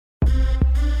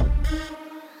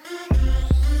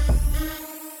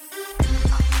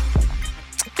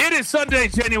It is Sunday,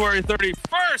 January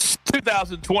 31st,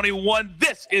 2021.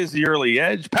 This is The Early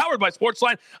Edge, powered by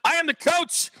Sportsline. I am the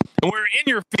coach, and we're in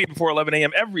your feed before 11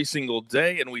 a.m. every single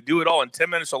day, and we do it all in 10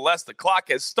 minutes or less. The clock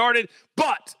has started,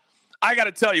 but I got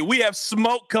to tell you, we have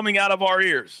smoke coming out of our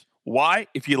ears. Why?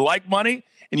 If you like money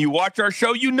and you watch our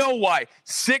show, you know why.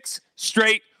 6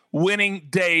 straight winning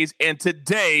days, and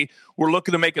today we're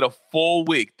looking to make it a full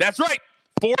week. That's right.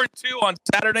 4-2 on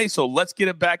Saturday, so let's get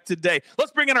it back today.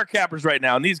 Let's bring in our cappers right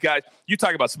now. And these guys, you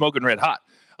talk about smoking red hot.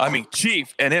 I mean,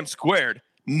 Chief and M Squared,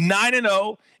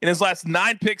 9-0 in his last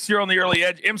 9 picks here on the Early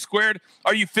Edge. M Squared,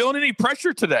 are you feeling any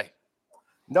pressure today?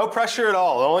 No pressure at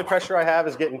all. The only pressure I have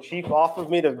is getting Chief off of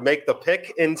me to make the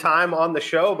pick in time on the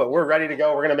show, but we're ready to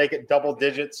go. We're going to make it double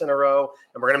digits in a row,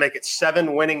 and we're going to make it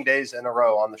 7 winning days in a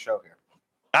row on the show here.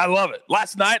 I love it.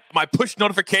 Last night, my push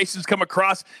notifications come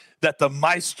across that the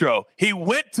Maestro, he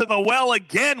went to the well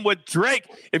again with Drake.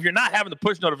 If you're not having the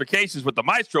push notifications with the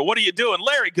Maestro, what are you doing?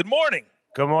 Larry, good morning.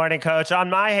 Good morning, Coach. On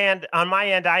my end,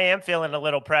 I am feeling a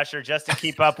little pressure just to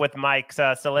keep up with Mike.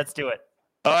 So let's do it.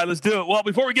 All right, let's do it. Well,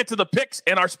 before we get to the picks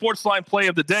and our Sportsline play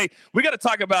of the day, we got to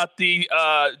talk about the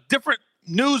different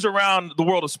news around the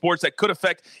world of sports that could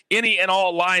affect any and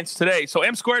all lines today. So,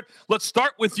 M Squared, let's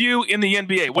start with you in the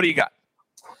NBA. What do you got?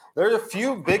 There's a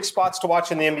few big spots to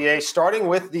watch in the NBA, starting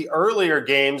with the earlier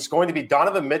games. Going to be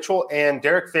Donovan Mitchell and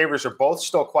Derek Favors are both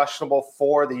still questionable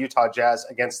for the Utah Jazz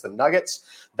against the Nuggets.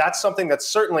 That's something that's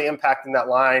certainly impacting that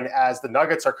line, as the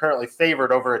Nuggets are currently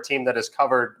favored over a team that has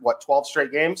covered, 12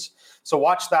 straight games. So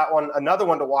watch that one. Another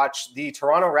one to watch, the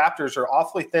Toronto Raptors are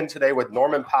awfully thin today with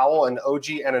Norman Powell and OG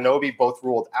Anunoby both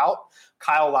ruled out.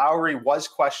 Kyle Lowry was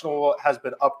questionable, has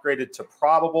been upgraded to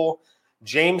probable.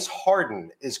 James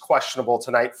Harden is questionable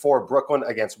tonight for Brooklyn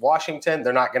against Washington.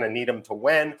 They're not going to need him to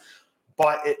win,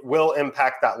 but it will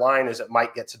impact that line as it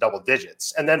might get to double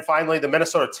digits. And then finally, the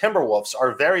Minnesota Timberwolves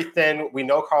are very thin. We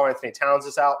know Karl Anthony Towns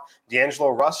is out. D'Angelo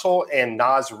Russell and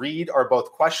Naz Reid are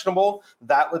both questionable.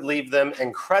 That would leave them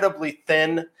incredibly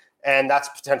thin, and that's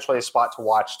potentially a spot to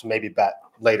watch to maybe bet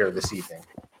later this evening.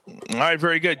 All right,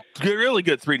 very good. Really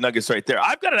good 3 nuggets right there.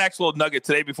 I've got an actual nugget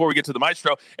today before we get to the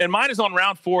Maestro, and mine is on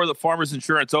round 4 of the Farmers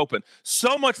Insurance Open.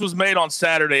 So much was made on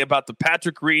Saturday about the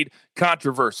Patrick Reed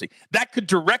controversy. That could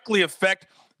directly affect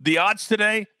the odds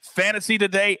today, fantasy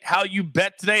today, how you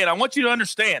bet today. And I want you to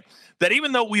understand that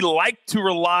even though we like to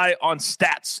rely on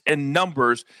stats and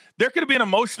numbers, there could be an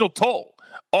emotional toll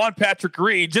on Patrick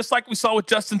Reed, just like we saw with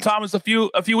Justin Thomas a few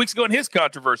weeks ago in his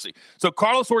controversy. So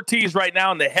Carlos Ortiz right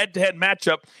now in the head-to-head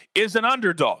matchup is an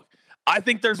underdog. I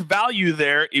think there's value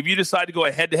there if you decide to go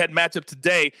a head-to-head matchup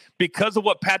today because of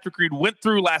what Patrick Reed went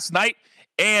through last night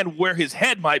and where his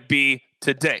head might be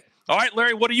today. All right,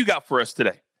 Larry, what do you got for us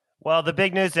today? Well, the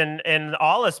big news in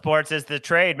all of sports is the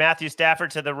trade. Matthew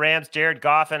Stafford to the Rams, Jared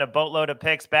Goff and a boatload of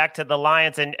picks back to the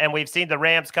Lions. And we've seen the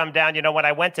Rams come down. You know, when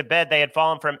I went to bed, they had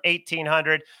fallen from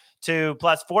 1,800 to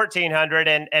plus 1,400.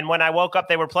 And when I woke up,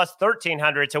 they were plus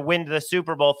 1,300 to win the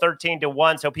Super Bowl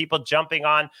 13-1. So people jumping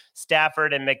on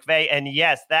Stafford and McVay. And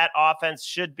yes, that offense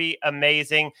should be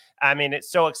amazing. I mean, it's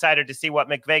so excited to see what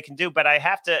McVay can do. But I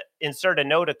have to insert a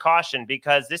note of caution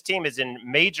because this team is in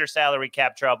major salary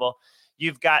cap trouble.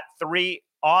 You've got 3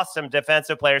 awesome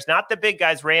defensive players, not the big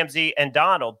guys, Ramsey and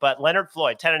Donald, but Leonard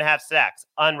Floyd, 10.5 sacks,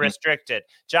 unrestricted.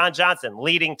 John Johnson,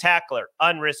 leading tackler,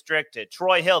 unrestricted.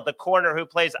 Troy Hill, the corner who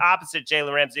plays opposite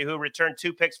Jalen Ramsey, who returned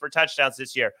 2 picks for touchdowns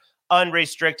this year,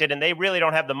 unrestricted. And they really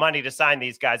don't have the money to sign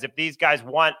these guys. If these guys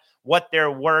want what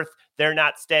they're worth, they're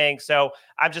not staying. So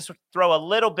I just throw a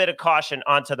little bit of caution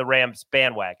onto the Rams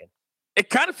bandwagon. It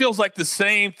kind of feels like the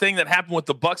same thing that happened with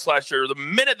the Bucs last year. The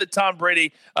minute that Tom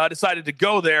Brady decided to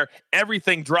go there,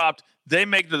 everything dropped. They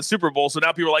make it to the Super Bowl. So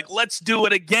now people are like, let's do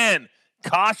it again.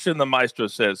 Caution, the Maestro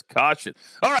says. Caution.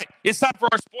 All right, it's time for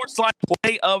our Sportsline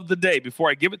play of the day. Before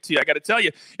I give it to you, I got to tell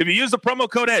you, if you use the promo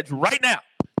code EDGE right now,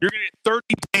 you're going to get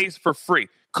 30 days for free.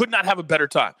 Could not have a better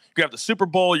time. You have the Super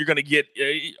Bowl. You're going to get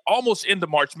almost into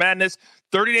March Madness.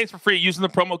 30 days for free using the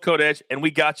promo code EDGE, and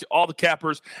we got you all the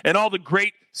cappers and all the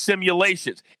great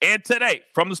simulations. And today,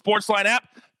 from the Sportsline app,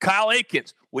 Kyle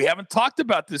Akins. We haven't talked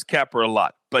about this capper a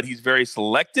lot, but he's very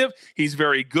selective. He's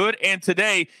very good. And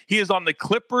today, he is on the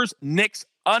Clippers Knicks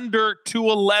under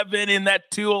 211 in that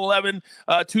 211,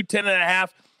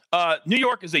 210.5. New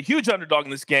York is a huge underdog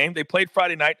in this game. They played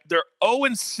Friday night. They're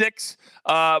 0-6.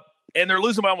 And they're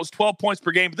losing by almost 12 points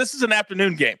per game. But this is an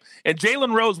afternoon game. And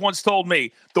Jalen Rose once told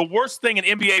me the worst thing an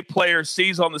NBA player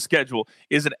sees on the schedule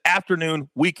is an afternoon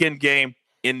weekend game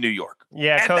in New York.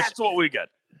 Yeah, and Coach, that's what we got.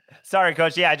 Sorry,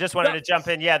 Coach. Yeah, I just wanted to jump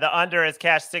in. Yeah, the under has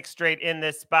cashed 6 straight in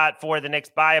this spot for the Knicks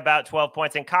by about 12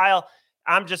 points. And Kyle,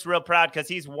 I'm just real proud because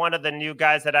he's one of the new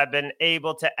guys that I've been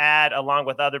able to add along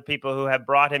with other people who have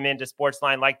brought him into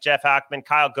Sportsline, like Jeff Hockman.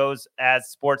 Kyle goes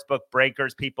as Sportsbook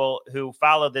Breakers. People who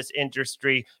follow this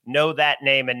industry know that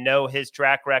name and know his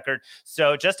track record.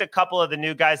 So just a couple of the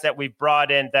new guys that we've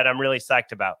brought in that I'm really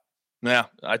psyched about. Yeah,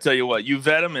 I tell you what, you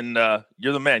vet him, and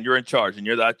you're the man. You're in charge,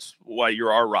 and that's why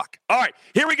you're our rock. All right,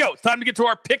 here we go. It's time to get to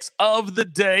our picks of the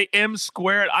day. M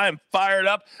Squared. I am fired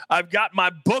up. I've got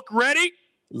my book ready.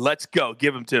 Let's go.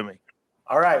 Give them to me.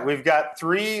 All right, we've got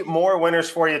 3 more winners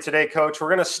for you today, Coach. We're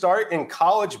going to start in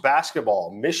college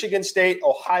basketball. Michigan State,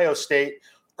 Ohio State,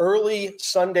 early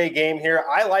Sunday game here.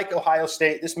 I like Ohio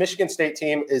State. This Michigan State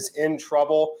team is in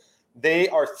trouble. They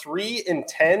are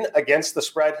 3-10 against the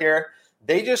spread here.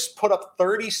 They just put up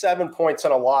 37 points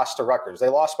on a loss to Rutgers. They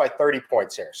lost by 30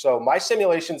 points here. So my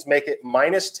simulations make it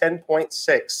minus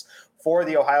 10.6 for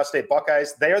the Ohio State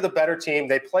Buckeyes. They are the better team.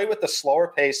 They play with a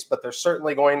slower pace, but they're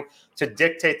certainly going to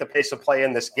dictate the pace of play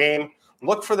in this game.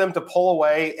 Look for them to pull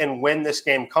away and win this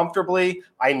game comfortably.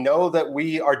 I know that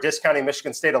we are discounting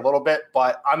Michigan State a little bit,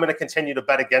 but I'm going to continue to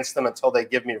bet against them until they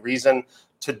give me reason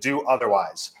to do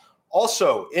otherwise.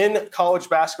 Also, in college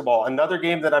basketball, another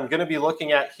game that I'm going to be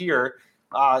looking at here,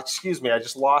 I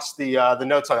just lost the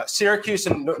notes on that. Syracuse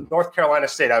and North Carolina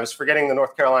State. I was forgetting the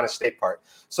North Carolina State part.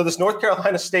 So this North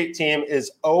Carolina State team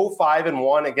is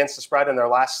 0-5-1 against the spread in their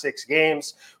last 6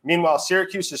 games. Meanwhile,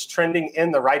 Syracuse is trending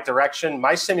in the right direction.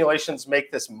 My simulations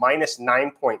make this minus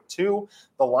 9.2.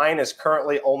 The line is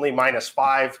currently only minus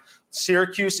 5.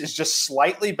 Syracuse is just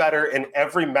slightly better in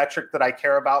every metric that I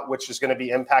care about, which is going to be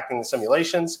impacting the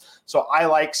simulations. So I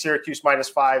like Syracuse minus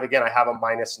 5. Again, I have a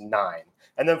minus 9.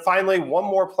 And then finally, one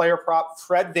more player prop,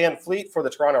 Fred VanVleet for the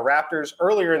Toronto Raptors.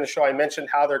 Earlier in the show, I mentioned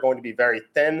how they're going to be very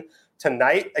thin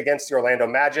tonight against the Orlando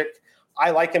Magic. I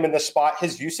like him in this spot.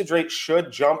 His usage rate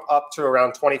should jump up to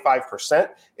around 25%.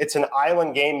 It's an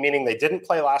island game, meaning they didn't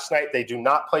play last night. They do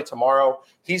not play tomorrow.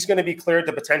 He's going to be cleared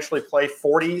to potentially play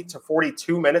 40 to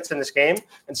 42 minutes in this game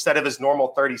instead of his normal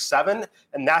 37.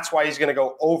 And that's why he's going to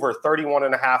go over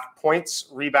 31.5 points,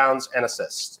 rebounds, and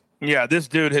assists. Yeah, this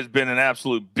dude has been an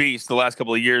absolute beast the last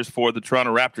couple of years for the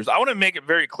Toronto Raptors. I want to make it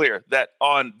very clear that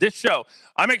on this show,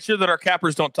 I make sure that our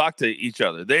cappers don't talk to each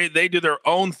other. They do their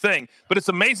own thing. But it's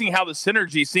amazing how the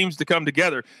synergy seems to come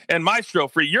together. And Maestro,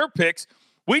 for your picks,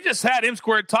 we just had M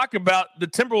Squared talk about the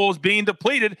Timberwolves being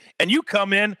depleted, and you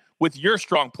come in with your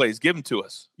strong plays. Give them to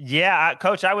us. Yeah,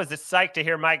 Coach, I was psyched to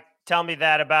hear Mike tell me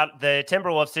that about the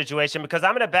Timberwolves situation because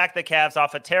I'm going to back the Cavs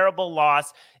off a terrible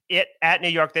loss. At New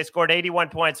York, they scored 81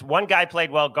 points. One guy played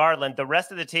well, Garland. The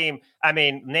rest of the team,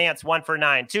 Nance 1 for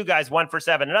 9, 2 guys 1 for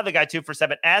 7, another guy 2 for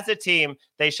 7. As a team,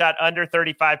 they shot under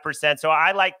 35%. So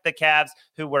I like the Cavs,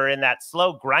 who were in that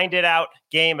slow, grinded out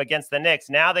game against the Knicks.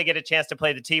 Now they get a chance to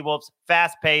play the T-Wolves,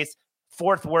 fast pace,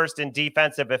 4th worst in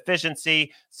defensive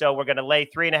efficiency. So we're going to lay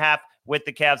 3.5 with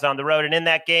the Cavs on the road. And in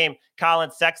that game,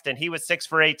 Colin Sexton, he was 6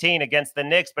 for 18 against the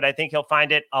Knicks, but I think he'll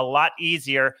find it a lot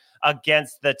easier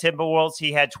against the Timberwolves.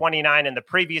 He had 29 in the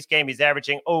previous game. He's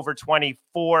averaging over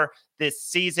 24 this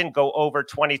season, go over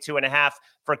 22.5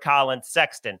 for Colin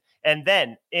Sexton. And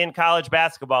then in college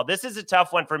basketball, this is a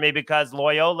tough one for me because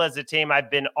Loyola is a team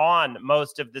I've been on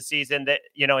most of the season that,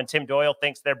 and Tim Doyle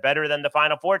thinks they're better than the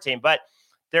Final Four team, but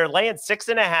they're laying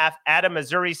 6.5 at a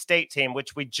Missouri State team,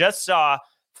 which we just saw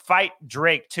fight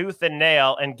Drake tooth and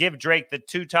nail and give Drake the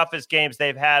 2 toughest games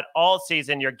they've had all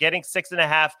season. You're getting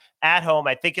 6.5 at home.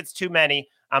 I think it's too many.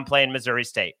 I'm playing Missouri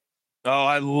State. Oh,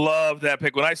 I love that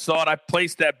pick. When I saw it, I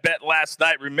placed that bet last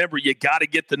night. Remember, you got to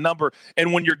get the number.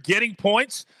 And when you're getting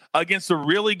points against a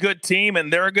really good team,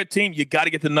 and they're a good team, you got to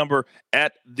get the number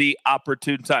at the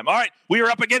opportune time. All right, we are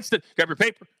up against it. Grab your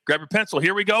paper, grab your pencil.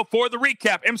 Here we go for the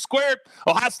recap. M Squared,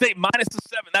 Ohio State minus the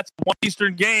 7. That's a 1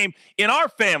 Eastern game in our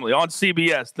family on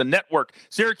CBS, the network.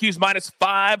 Syracuse minus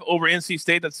 5 over NC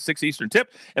State. That's a 6 Eastern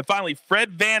tip. And finally,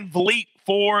 Fred VanVleet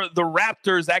for the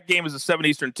Raptors. That game is a 7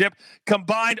 Eastern tip.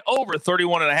 Combined over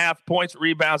 31.5 points,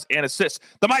 rebounds, and assists.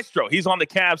 The Maestro, he's on the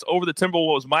Cavs over the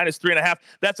Timberwolves, minus 3.5.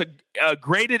 That's a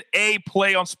graded A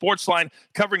play on Sportsline,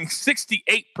 covering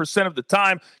 68% of the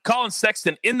time. Colin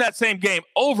Sexton in that same game,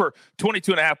 over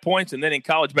 22.5 points. And then in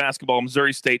college basketball,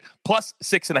 Missouri State, plus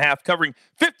 6.5, covering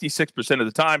 56% of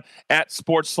the time at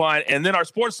Sportsline. And then our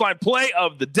Sportsline play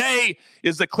of the day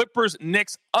is the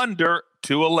Clippers-Knicks under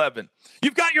 211.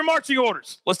 You've got your marching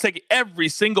orders. Let's take every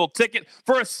single ticket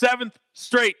for a 7th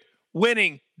straight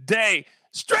winning day,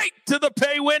 straight to the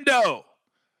pay window.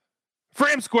 For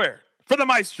M Squared, for the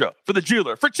Maestro, for the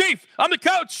Jeweler, for Chief, I'm the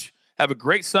coach. Have a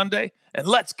great Sunday, and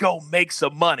let's go make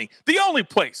some money. The only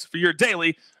place for your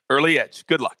daily early edge.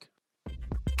 Good luck.